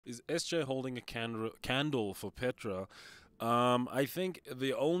is SJ holding a candle for Petra? I think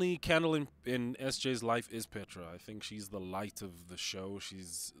the only candle in SJ's life is Petra. I think she's the light of the show.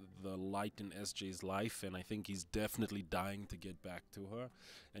 She's the light in SJ's life, and I think he's definitely dying to get back to her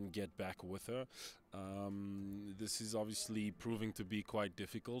and get back with her. This is obviously proving to be quite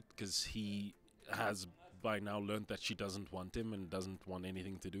difficult because he has by now learned that she doesn't want him and doesn't want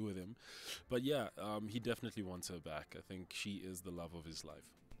anything to do with him. But yeah, he definitely wants her back. I think she is the love of his life.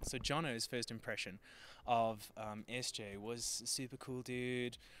 So Jonno's first impression of SJ was super cool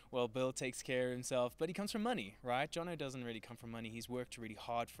dude. Well, Bill takes care of himself, but he comes from money, right? Jonno doesn't really come from money. He's worked really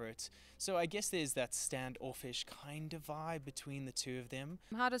hard for it. So I guess there's that standoffish kind of vibe between the two of them.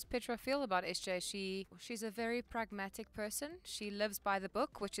 How does Petra feel about SJ? She's a very pragmatic person. She lives by the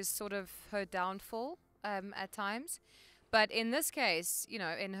book, which is sort of her downfall at times. But in this case, you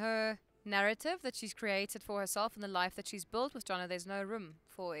know, in her narrative that she's created for herself and the life that she's built with Jonno, there's no room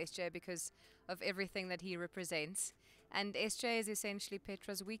for SJ because of everything that he represents. And SJ is essentially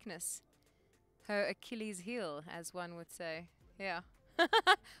Petra's weakness, her Achilles heel, as one would say. Yeah.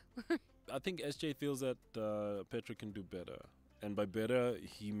 I think SJ feels that Petra can do better, and by better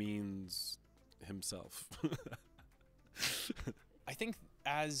he means himself. I think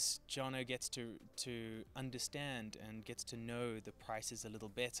as Jonno gets to understand and gets to know the prices a little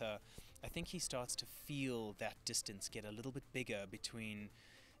better, I think he starts to feel that distance get a little bit bigger between,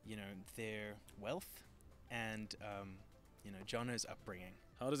 you know, their wealth and, you know, Jonno's upbringing.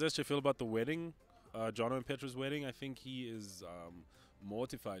 How does SJ feel about the wedding? Jonno and Petra's wedding? I think he is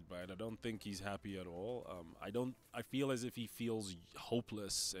mortified by it. I don't think he's happy at all. I feel as if he feels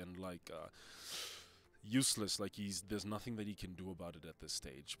hopeless and like useless, like there's nothing that he can do about it at this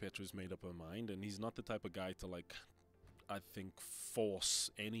stage. Petra's made up her mind, and he's not the type of guy to, like, I think,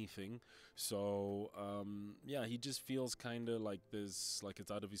 force anything. So yeah, he just feels kind of like it's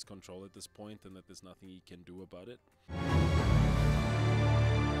out of his control at this point, and that there's nothing he can do about it.